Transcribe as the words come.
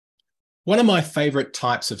One of my favorite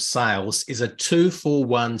types of sales is a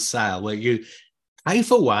 2-for-1 sale where you pay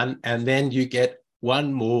for one and then you get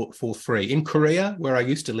one more for free. In Korea, where I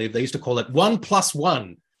used to live, they used to call it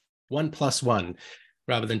 1+1, 1+1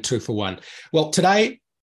 rather than 2-for-1. Well, today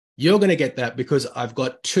you're going to get that because I've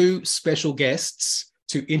got two special guests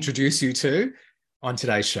to introduce you to on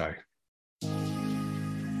today's show.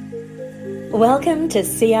 Welcome to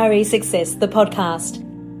CRE Success, the podcast.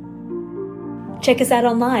 Check us out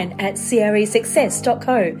online at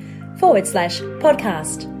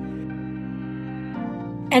cresuccess.co/podcast.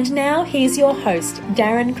 And now here's your host,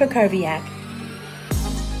 Darren Krakowiak.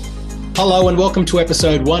 Hello and welcome to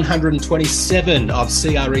episode 127 of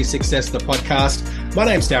CRE Success, the podcast. My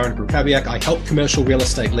name's Darren Krakowiak. I help commercial real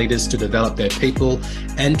estate leaders to develop their people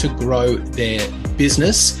and to grow their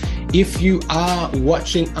business. If you are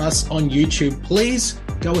watching us on YouTube, please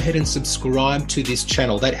go ahead and subscribe to this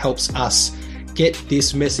channel. That helps us get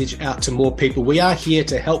this message out to more people. We are here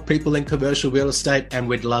to help people in commercial real estate and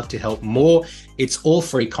we'd love to help more. It's all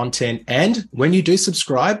free content. And when you do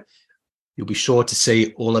subscribe, you'll be sure to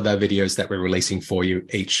see all of our videos that we're releasing for you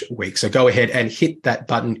each week. So go ahead and hit that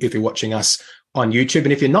button if you're watching us on YouTube.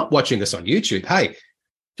 And if you're not watching us on YouTube, hey,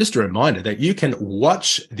 just a reminder that you can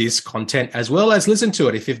watch this content as well as listen to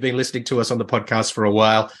it. If you've been listening to us on the podcast for a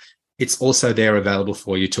while, it's also there available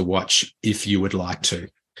for you to watch if you would like to.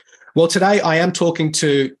 Well, today I am talking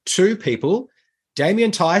to two people,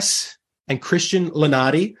 Damien Tice and Christian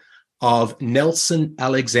Lunardi of Nelson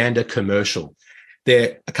Alexander Commercial.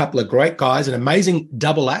 They're a couple of great guys, an amazing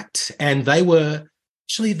double act, and they were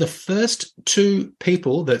actually the first two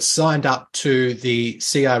people that signed up to the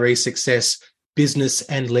CRE Success Business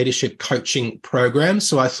and Leadership Coaching Program.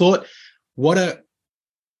 So I thought, what a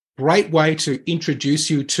great way to introduce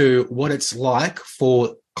you to what it's like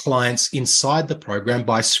for clients inside the program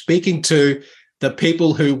by speaking to the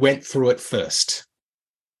people who went through it first.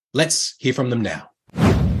 Let's hear from them now.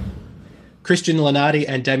 Christian Lunardi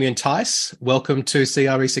and Damien Tice, welcome to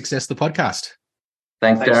CRE Success, the podcast.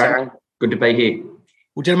 Thanks, Darren. Good to be here.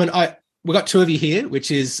 Well, gentlemen, we've got two of you here, which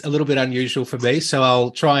is a little bit unusual for me, so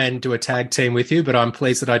I'll try and do a tag team with you, but I'm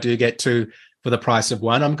pleased that I do get two for the price of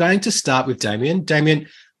one. I'm going to start with Damien. Damien,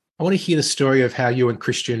 I want to hear the story of how you and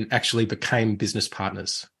Christian actually became business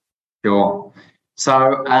partners. Sure.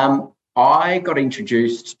 So I got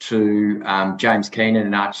introduced to James Keenan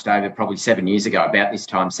and Arch David probably 7 years ago, about this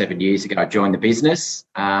time 7 years ago. I joined the business.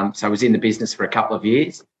 So I was in the business for a couple of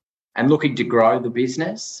years and looking to grow the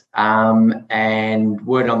business. And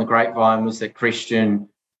word on the grapevine was that Christian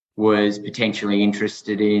was potentially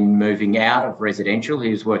interested in moving out of residential.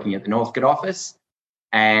 He was working at the Northcote office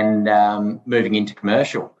and moving into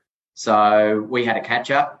commercial. So we had a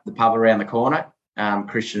catch up, the pub around the corner,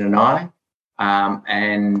 Christian and I, got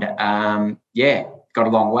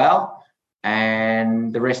along well,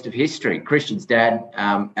 and the rest of history. Christian's dad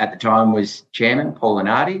at the time was chairman, Paul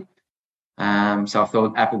Lunardi. So I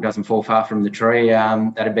thought apple doesn't fall far from the tree.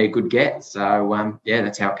 That'd be a good get. So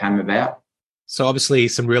that's how it came about. So obviously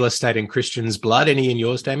some real estate in Christian's blood. Any in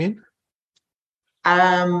yours, Damien?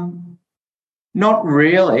 Not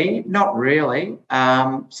really.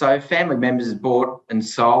 So family members have bought and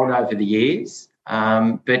sold over the years.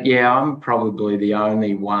 But I'm probably the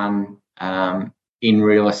only one in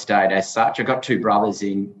real estate as such. I've got two brothers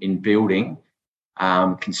in building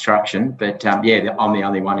construction, but I'm the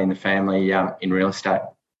only one in the family in real estate.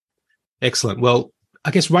 Excellent. Well, I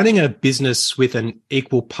guess running a business with an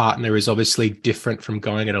equal partner is obviously different from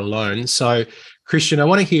going it alone. So Christian, I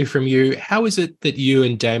want to hear from you. How is it that you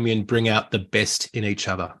and Damien bring out the best in each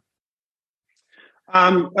other?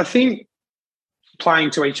 I think playing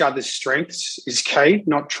to each other's strengths is key,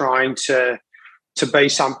 not trying to be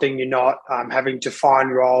something you're not, having to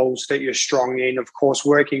find roles that you're strong in, of course,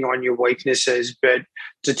 working on your weaknesses, but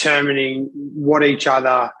determining what each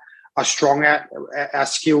other are strong at, our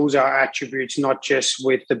skills, our attributes, not just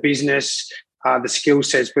with the business, the skill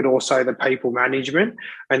sets, but also the people management,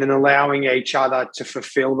 and then allowing each other to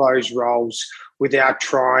fulfill those roles without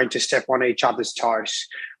trying to step on each other's toes.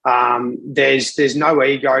 There's no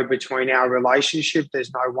ego between our relationship.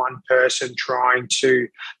 There's no one person trying to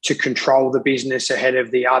control the business ahead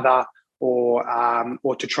of the other, or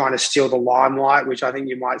to trying to steal the limelight, which I think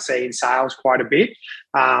you might see in sales quite a bit.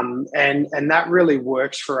 And that really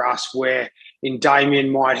works for us, where in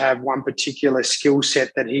Damien might have one particular skill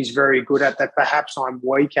set that he's very good at that perhaps I'm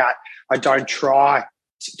weak at. I don't try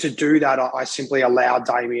to do that. I simply allow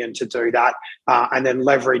Damien to do that, and then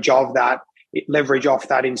leverage off that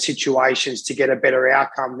in situations to get a better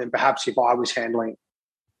outcome than perhaps if I was handling.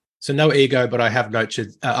 So no ego, but I have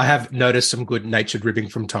noticed some good natured ribbing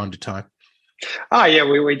from time to time. Oh yeah,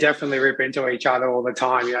 we definitely rip into each other all the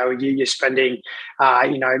time. You're spending,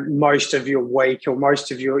 most of your week or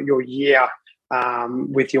most of your year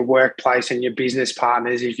with your workplace and your business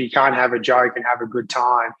partners. If you can't have a joke and have a good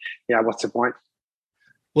time, what's the point?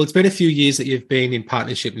 Well, it's been a few years that you've been in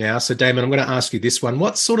partnership now. So, Damon, I'm going to ask you this one.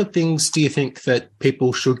 What sort of things do you think that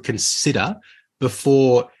people should consider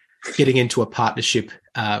before getting into a partnership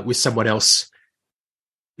with someone else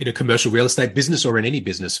in a commercial real estate business or in any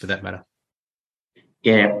business for that matter?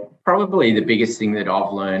 Yeah, probably the biggest thing that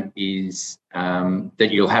I've learned is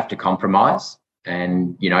that you'll have to compromise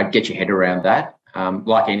and, get your head around that.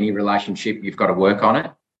 Like any relationship, you've got to work on it.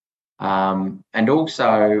 And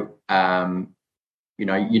also,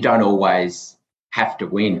 you don't always have to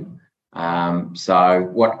win. So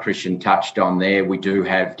what Christian touched on there, we do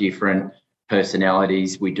have different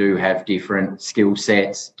personalities. We do have different skill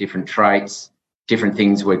sets, different traits, different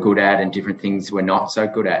things we're good at and different things we're not so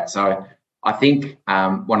good at. So I think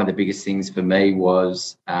one of the biggest things for me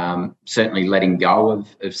was certainly letting go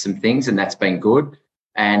of some things, and that's been good,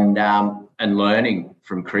 and learning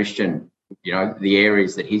from Christian, the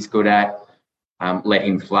areas that he's good at, let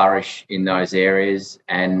him flourish in those areas,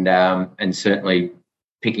 and certainly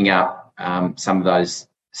picking up some of those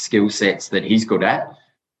skill sets that he's good at,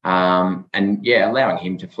 allowing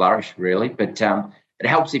him to flourish really. But it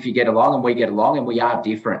helps if you get along, and we get along, and we are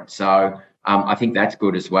different. So I think that's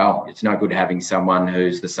good as well. It's no good having someone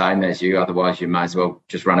who's the same as you, otherwise you may as well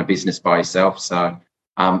just run a business by yourself. So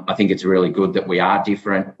I think it's really good that we are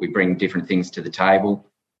different. We bring different things to the table.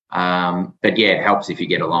 But yeah, it helps if you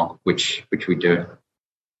get along, which we do.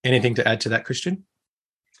 Anything to add to that, Christian?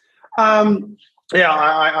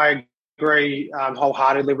 I agree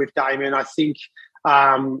wholeheartedly with Damon. I think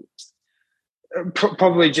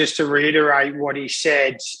probably just to reiterate what he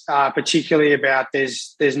said, particularly about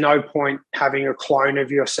there's no point having a clone of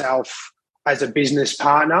yourself as a business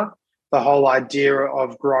partner. The whole idea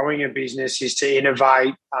of growing a business is to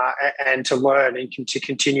innovate and to learn and to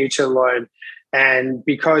continue to learn. And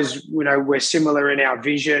because we're similar in our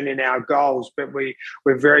vision, in our goals, but we're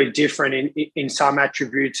very different in some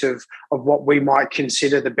attributes of what we might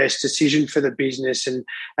consider the best decision for the business,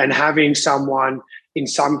 and having someone in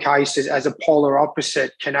some cases as a polar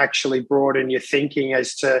opposite can actually broaden your thinking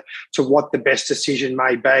as to what the best decision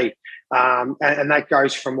may be. And that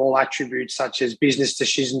goes from all attributes such as business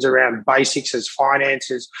decisions around basics as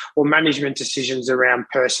finances, or management decisions around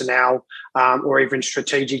personnel, or even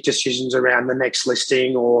strategic decisions around the next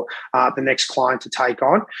listing or the next client to take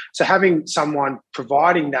on. So having someone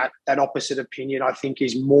providing that opposite opinion, I think,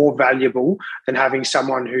 is more valuable than having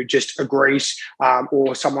someone who just agrees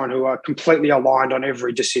or someone who are completely aligned on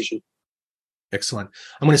every decision. Excellent.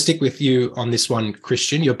 I'm going to stick with you on this one,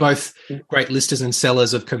 Christian. You're both great listers and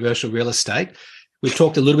sellers of commercial real estate. We've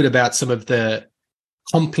talked a little bit about some of the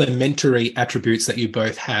complementary attributes that you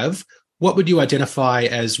both have. What would you identify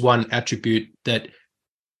as one attribute that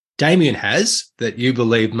Damien has that you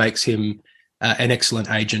believe makes him an excellent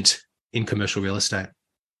agent in commercial real estate?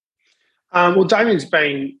 Well, Damien's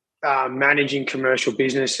been managing commercial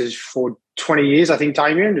businesses for 20 years, I think,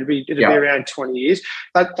 Damien. It'd be around 20 years.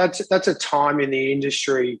 That's a time in the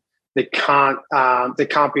industry that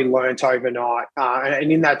can't be learnt overnight.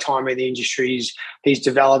 And in that time in the industry, he's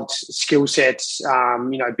developed skill sets,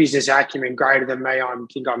 business acumen greater than me. I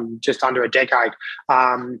think I'm just under a decade,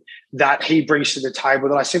 that he brings to the table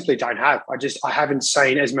that I simply don't have. I haven't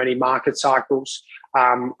seen as many market cycles.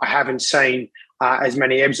 I haven't seen as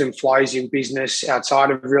many ebbs and flows in business outside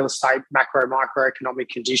of real estate, microeconomic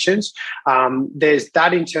conditions. There's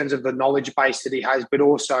that in terms of the knowledge base that he has, but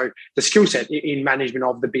also the skill set in management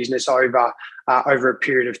of the business over a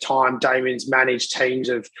period of time. Damien's managed teams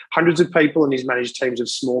of hundreds of people, and he's managed teams of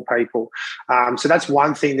small people. So that's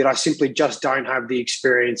one thing that I simply just don't have the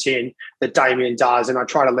experience in that Damien does, and I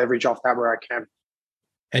try to leverage off that where I can.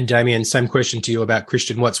 And Damien, same question to you about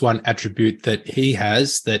Christian. What's one attribute that he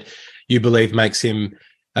has that you believe makes him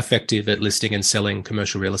effective at listing and selling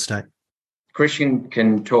commercial real estate? Christian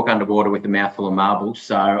can talk underwater with a mouthful of marbles.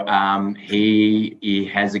 So he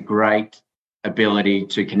has a great ability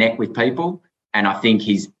to connect with people. And I think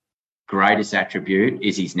his greatest attribute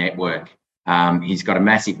is his network. He's got a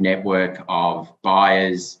massive network of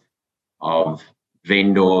buyers, of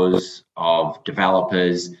vendors, of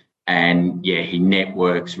developers. And, he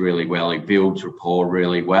networks really well. He builds rapport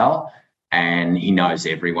really well. And he knows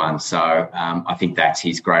everyone. So I think that's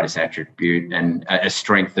his greatest attribute and a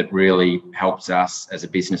strength that really helps us as a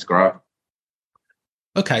business grow.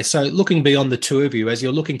 Okay, so looking beyond the two of you, as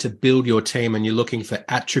you're looking to build your team and you're looking for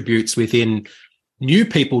attributes within new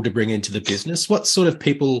people to bring into the business, what sort of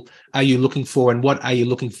people are you looking for, and what are you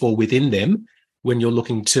looking for within them when you're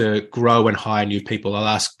looking to grow and hire new people? I'll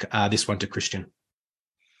ask this one to Christian.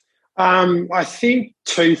 I think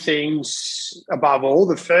two things above all.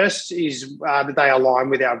 The first is that they align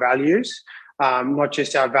with our values, not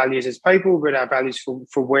just our values as people, but our values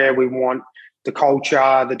for where we want the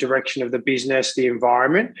culture, the direction of the business, the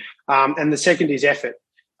environment. And the second is effort.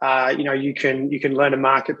 You can learn a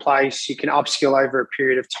marketplace, you can upskill over a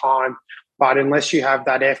period of time, but unless you have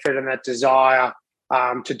that effort and that desire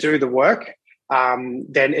to do the work,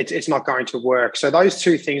 then it's not going to work. So those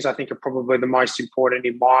two things I think are probably the most important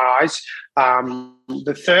in my eyes.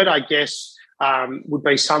 The third, I guess, would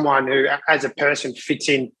be someone who, as a person, fits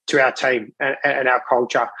into our team and our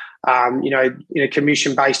culture. In a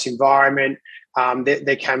commission-based environment,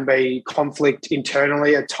 there can be conflict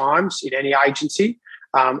internally at times in any agency.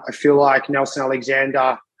 I feel like Nelson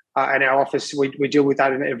Alexander and our office, we deal with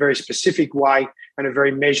that in a very specific way and a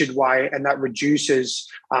very measured way, and that reduces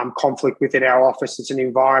conflict within our office. It's an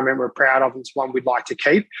environment we're proud of. It's one we'd like to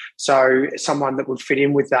keep. So someone that would fit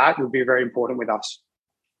in with that would be very important with us.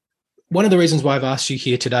 One of the reasons why I've asked you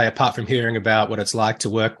here today, apart from hearing about what it's like to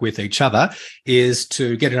work with each other, is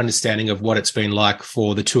to get an understanding of what it's been like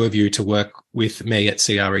for the two of you to work with me at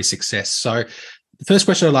CRE Success. So the first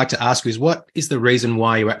question I'd like to ask is, what is the reason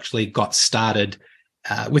why you actually got started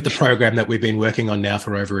with the program that we've been working on now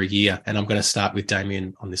for over a year? And I'm going to start with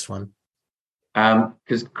Damien on this one.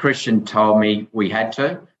 Because Christian told me we had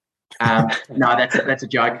to. No, that's a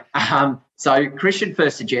joke. So Christian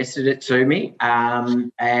first suggested it to me,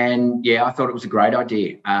 and I thought it was a great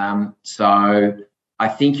idea. So I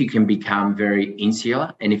think you can become very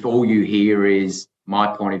insular, and if all you hear is my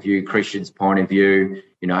point of view, Christian's point of view,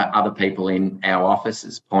 other people in our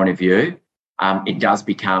office's point of view, it does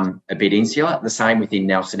become a bit insular. The same within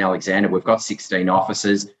Nelson Alexander. We've got 16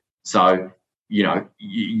 offices, so you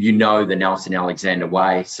know the Nelson Alexander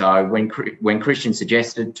way. So when Christian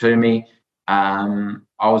suggested to me,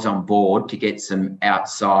 I was on board to get some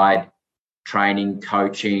outside training,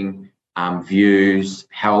 coaching, views,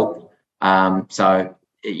 help. That's how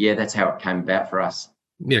it came about for us.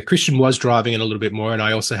 Yeah, Christian was driving it a little bit more, and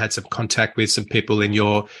I also had some contact with some people in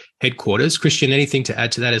your headquarters. Christian, anything to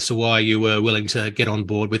add to that as to why you were willing to get on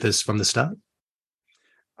board with us from the start?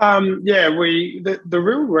 The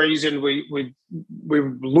real reason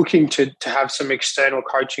we're looking to have some external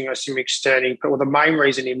coaching or some the main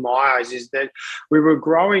reason in my eyes is that we were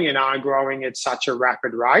growing and are growing at such a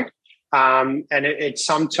rapid rate. And it's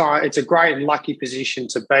a great and lucky position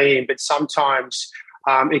to be in, but sometimes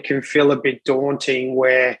it can feel a bit daunting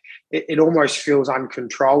where it almost feels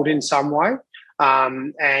uncontrolled in some way.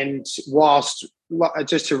 And whilst,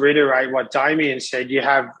 just to reiterate what Damien said, you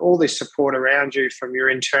have all this support around you from your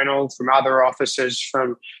internal, from other officers,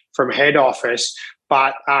 from head office.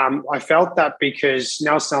 But I felt that because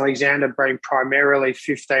Nelson Alexander being primarily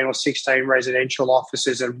 15 or 16 residential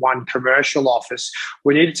offices and one commercial office,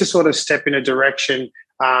 we needed to sort of step in a direction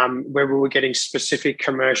where we were getting specific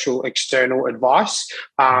commercial external advice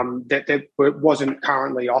that wasn't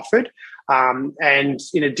currently offered. And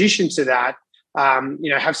in addition to that,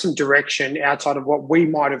 have some direction outside of what we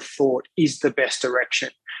might have thought is the best direction.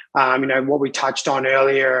 What we touched on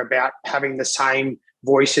earlier about having the same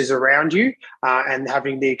voices around you and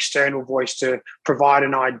having the external voice to provide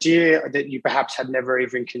an idea that you perhaps had never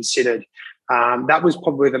even considered. That was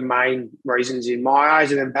probably the main reasons in my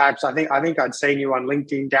eyes. And then perhaps I think I'd seen you on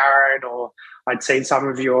LinkedIn, Darren, or I'd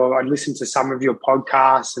listened to some of your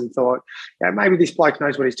podcasts and thought, maybe this bloke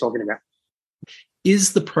knows what he's talking about.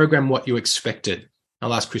 Is the program what you expected?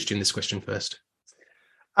 I'll ask Christian this question first.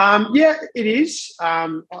 It is.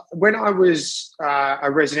 When I was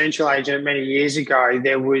a residential agent many years ago,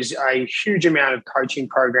 there was a huge amount of coaching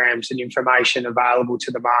programs and information available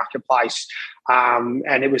to the marketplace,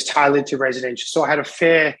 and it was tailored to residential. So I had a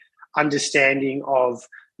fair understanding of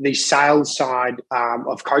the sales side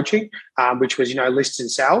of coaching, which was, list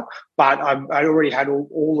and sell. But I already had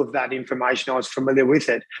all of that information. I was familiar with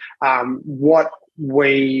it.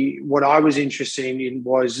 What I was interested in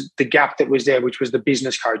was the gap that was there, which was the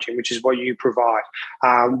business coaching, which is what you provide,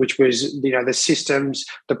 which was, the systems,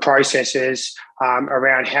 the processes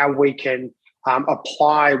around how we can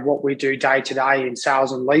apply what we do day to day in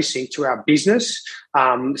sales and leasing to our business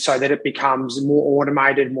so that it becomes more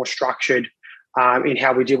automated, more structured in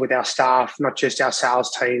how we deal with our staff, not just our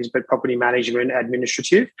sales teams, but property management,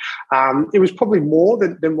 administrative. It was probably more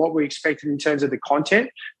than what we expected in terms of the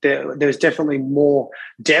content. There's definitely more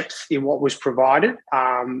depth in what was provided,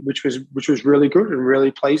 which was really good and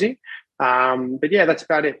really pleasing. But that's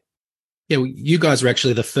about it. Yeah, you guys were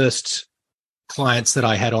actually the first clients that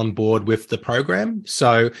I had on board with the program.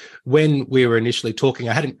 So when we were initially talking,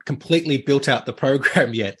 I hadn't completely built out the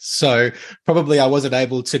program yet. So probably I wasn't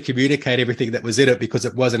able to communicate everything that was in it because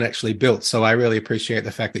it wasn't actually built. So I really appreciate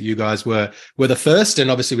the fact that you guys were the first. And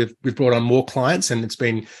obviously we've brought on more clients, and it's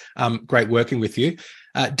been great working with you.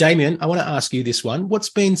 Damien, I want to ask you this one. What's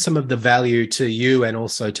been some of the value to you and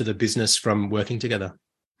also to the business from working together?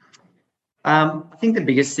 I think the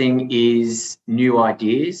biggest thing is new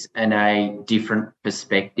ideas and a different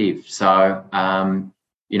perspective. So,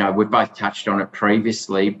 we've both touched on it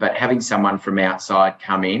previously, but having someone from outside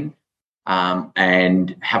come in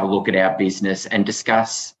and have a look at our business and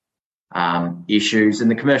discuss issues. And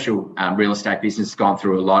the commercial real estate business has gone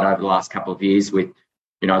through a lot over the last couple of years with,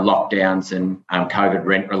 lockdowns and COVID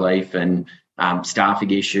rent relief and staffing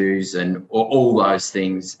issues and all those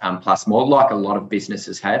things, plus more, like a lot of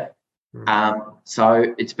businesses have.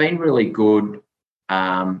 So it's been really good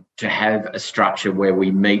to have a structure where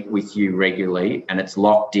we meet with you regularly and it's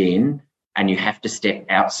locked in, and you have to step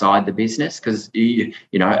outside the business because,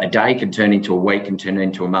 a day can turn into a week, can turn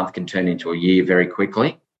into a month, can turn into a year very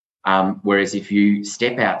quickly. Whereas if you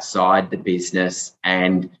step outside the business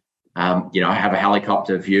and, have a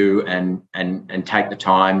helicopter view and take the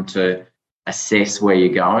time to assess where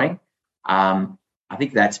you're going, I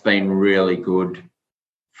think that's been really good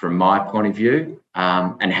from my point of view,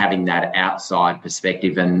 and having that outside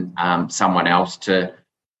perspective and someone else to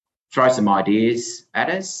throw some ideas at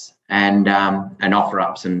us and offer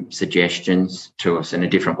up some suggestions to us and a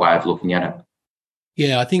different way of looking at it.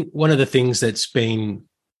 Yeah, I think one of the things that's been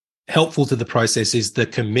helpful to the process is the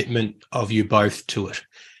commitment of you both to it.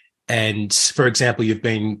 And for example,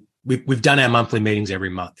 we've done our monthly meetings every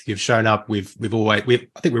month. You've shown up. I think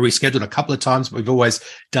we rescheduled a couple of times, but we've always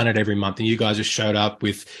done it every month. And you guys have showed up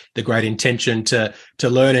with the great intention to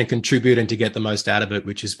learn and contribute and to get the most out of it,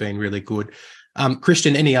 which has been really good.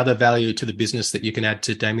 Christian, any other value to the business that you can add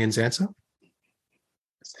to Damien's answer?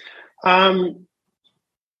 I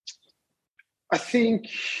think,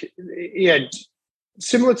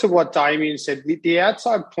 similar to what Damien said, the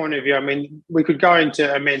outside point of view, I mean, we could go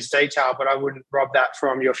into immense detail, but I wouldn't rob that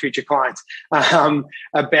from your future clients,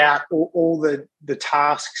 about all the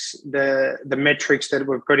tasks, the metrics that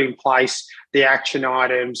we've put in place, the action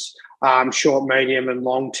items, short, medium and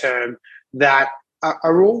long term, that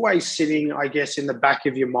are always sitting, I guess, in the back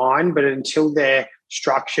of your mind, but until they're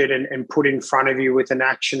structured and put in front of you with an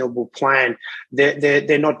actionable plan,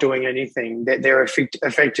 they're not doing anything. They're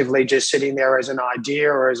effectively just sitting there as an idea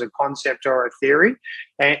or as a concept or a theory,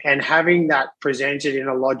 and having that presented in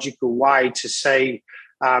a logical way to see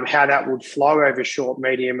how that would flow over short,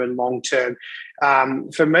 medium and long term.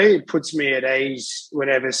 For me, it puts me at ease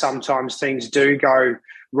whenever sometimes things do go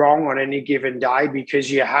wrong on any given day,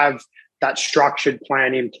 because you have that structured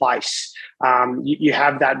plan in place. You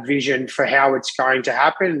have that vision for how it's going to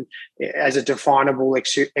happen as a definable,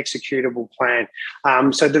 executable plan.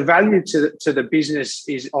 So the value to the business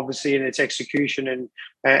is obviously in its execution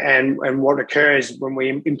and what occurs when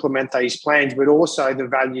we implement these plans, but also the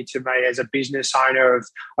value to me as a business owner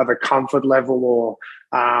of a comfort level, or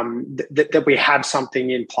that we have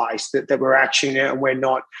something in place, that we're actioning it and we're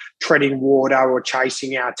not treading water or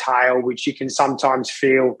chasing our tail, which you can sometimes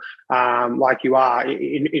feel like you are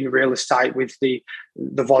in real estate, with the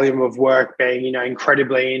volume of work being,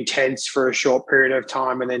 incredibly intense for a short period of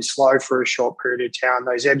time and then slow for a short period of time.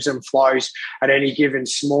 Those ebbs and flows at any given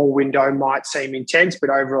small window might seem intense, but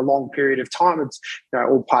over a long period of time, it's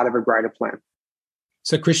all part of a greater plan.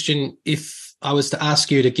 So, Christian, if I was to ask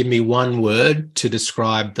you to give me one word to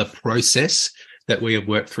describe the process that we have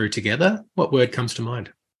worked through together, what word comes to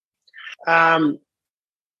mind?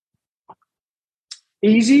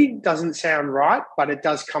 Easy doesn't sound right, but it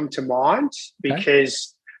does come to mind,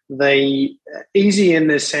 because the easy in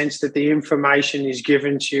the sense that the information is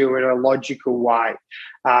given to you in a logical way.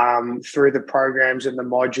 Through the programs and the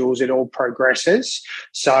modules, it all progresses.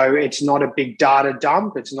 So it's not a big data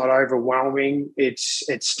dump. It's not overwhelming. It's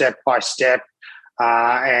step by step.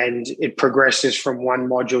 And it progresses from one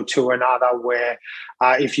module to another, where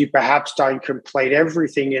if you perhaps don't complete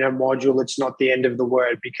everything in a module, it's not the end of the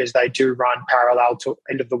world, because they do run parallel to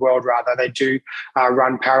end of the world, rather. They do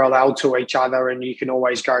run parallel to each other, and you can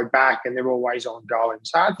always go back and they're always ongoing.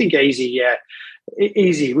 So I think easy,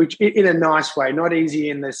 which in a nice way, not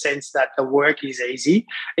easy in the sense that the work is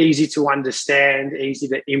easy to understand, easy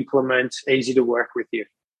to implement, easy to work with you.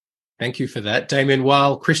 Thank you for that. Damien,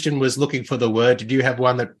 while Christian was looking for the word, did you have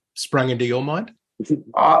one that sprung into your mind?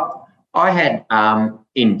 I had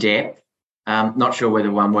in depth, not sure whether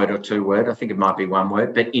one word or two word. I think it might be one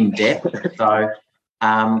word, but in depth. So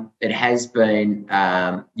It has been,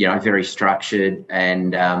 very structured,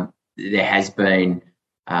 and there has been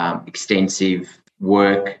extensive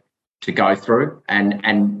work to go through,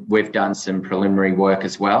 and we've done some preliminary work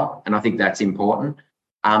as well, and I think that's important.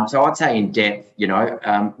 So I'd say in depth,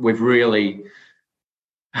 we've really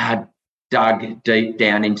dug deep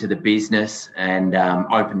down into the business and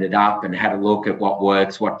opened it up and had a look at what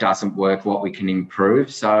works, what doesn't work, what we can improve.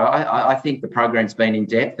 So I think the program's been in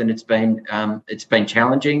depth, and it's been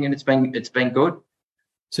challenging, and it's been good.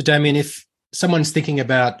 So Damien, if someone's thinking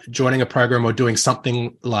about joining a program or doing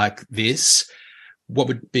something like this, what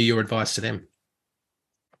would be your advice to them?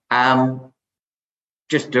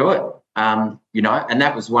 Just do it. And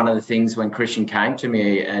that was one of the things when Christian came to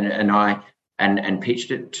me and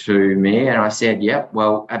pitched it to me, and I said, yeah,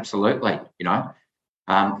 well, absolutely.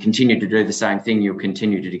 Continue to do the same thing, you'll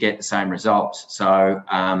continue to get the same results. So,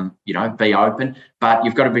 be open, but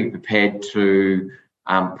you've got to be prepared to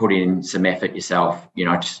put in some effort yourself,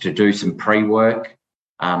 just to do some pre-work,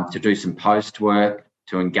 to do some post-work,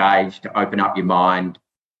 to engage, to open up your mind.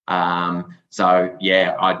 So,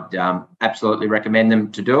 yeah, I'd absolutely recommend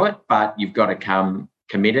them to do it, but you've got to come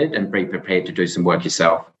committed and be prepared to do some work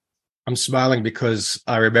yourself. I'm smiling because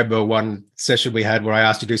I remember one session we had where I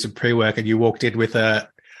asked you to do some pre-work, and you walked in with I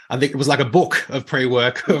think it was like a book of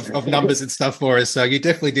pre-work of numbers and stuff for us. So you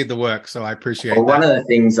definitely did the work. So I appreciate that. One of the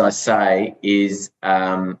things I say is,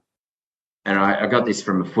 and I got this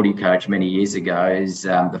from a footy coach many years ago, is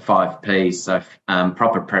the 5 Ps. So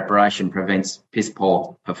proper preparation prevents piss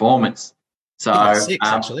poor performance. So 6,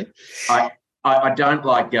 actually. I don't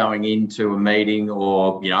like going into a meeting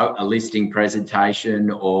or, a listing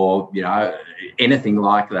presentation or, anything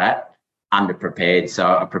like that underprepared. So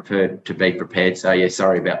I prefer to be prepared. So, yeah,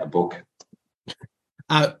 sorry about the book.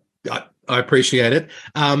 I appreciate it.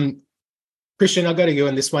 Christian, I'll go to you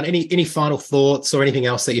on this one. Any final thoughts or anything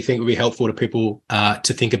else that you think would be helpful to people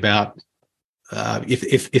to think about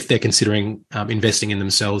if they're considering investing in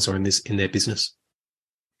themselves or in their business?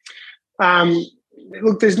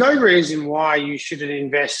 Look, there's no reason why you shouldn't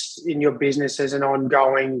invest in your business as an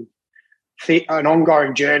ongoing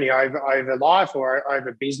journey over life or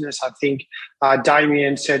over business. I think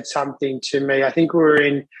Damien said something to me. I think we were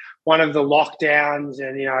in one of the lockdowns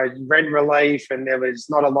and, rent relief, and there was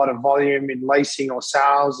not a lot of volume in leasing or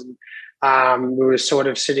sales. And we were sort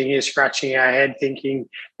of sitting here scratching our head thinking,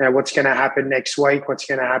 what's going to happen next week? What's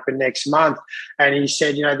going to happen next month? And he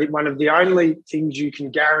said, that one of the only things you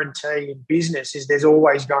can guarantee in business is there's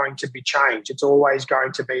always going to be change. It's always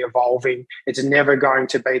going to be evolving. It's never going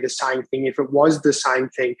to be the same thing. If it was the same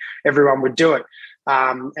thing, everyone would do it.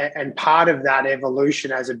 And part of that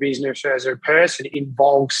evolution as a business or as a person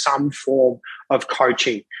involves some form of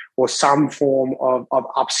coaching or some form of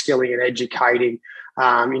upskilling and educating.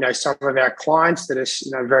 Some of our clients that are,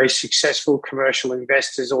 very successful commercial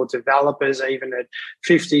investors or developers, even at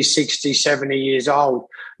 50, 60, 70 years old,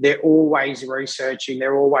 they're always researching,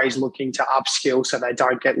 they're always looking to upskill so they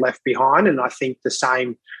don't get left behind. And I think the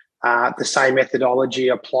same methodology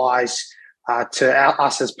applies to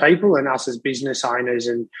us as people and us as business owners.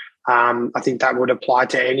 And I think that would apply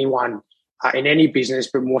to anyone in any business,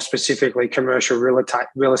 but more specifically commercial real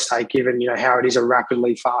estate, given, how it is a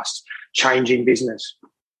rapidly fast changing business.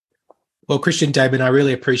 Well, Christian, Damien, I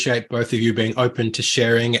really appreciate both of you being open to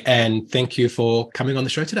sharing, and thank you for coming on the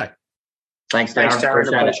show today. Thanks, Darren.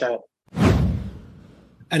 Appreciate it.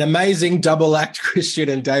 An amazing double act, Christian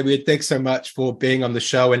and Damien. Thanks so much for being on the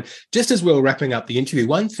show. And just as we were wrapping up the interview,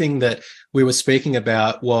 one thing that we were speaking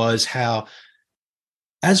about was how,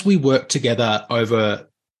 as we worked together over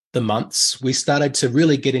the months, we started to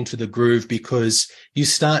really get into the groove, because you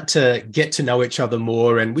start to get to know each other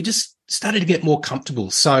more, and we just started to get more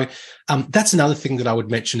comfortable. So that's another thing that I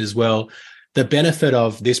would mention as well. The benefit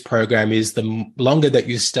of this program is the longer that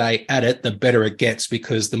you stay at it, the better it gets,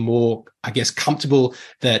 because the more, comfortable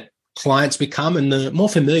that clients become, and the more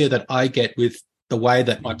familiar that I get with the way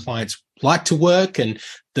that my clients like to work, and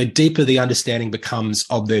the deeper the understanding becomes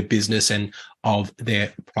of their business and of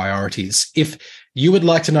their priorities. If you would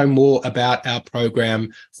like to know more about our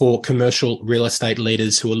program for commercial real estate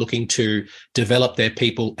leaders who are looking to develop their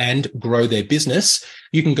people and grow their business,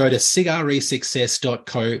 you can go to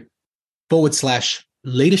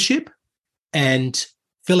cresuccess.co/leadership and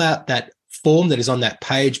fill out that form that is on that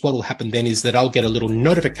page. What will happen then is that I'll get a little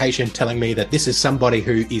notification telling me that this is somebody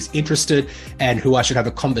who is interested and who I should have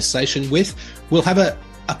a conversation with. We'll have a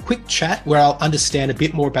quick chat where I'll understand a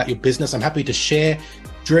bit more about your business. I'm happy to share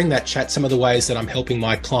during that chat some of the ways that I'm helping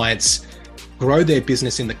my clients grow their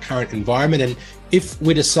business in the current environment. And if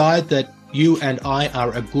we decide that you and I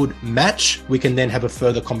are a good match, we can then have a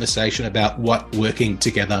further conversation about what working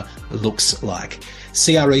together looks like.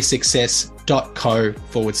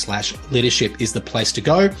 cresuccess.co/leadership is the place to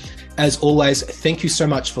go. As always, thank you so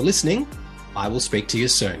much for listening. I will speak to you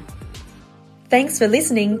soon. Thanks for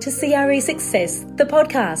listening to CRE Success, the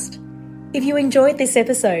podcast. If you enjoyed this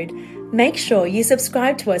episode, make sure you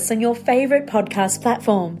subscribe to us on your favourite podcast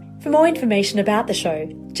platform. For more information about the show,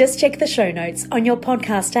 just check the show notes on your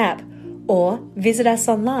podcast app or visit us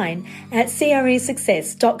online at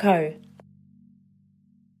cresuccess.co.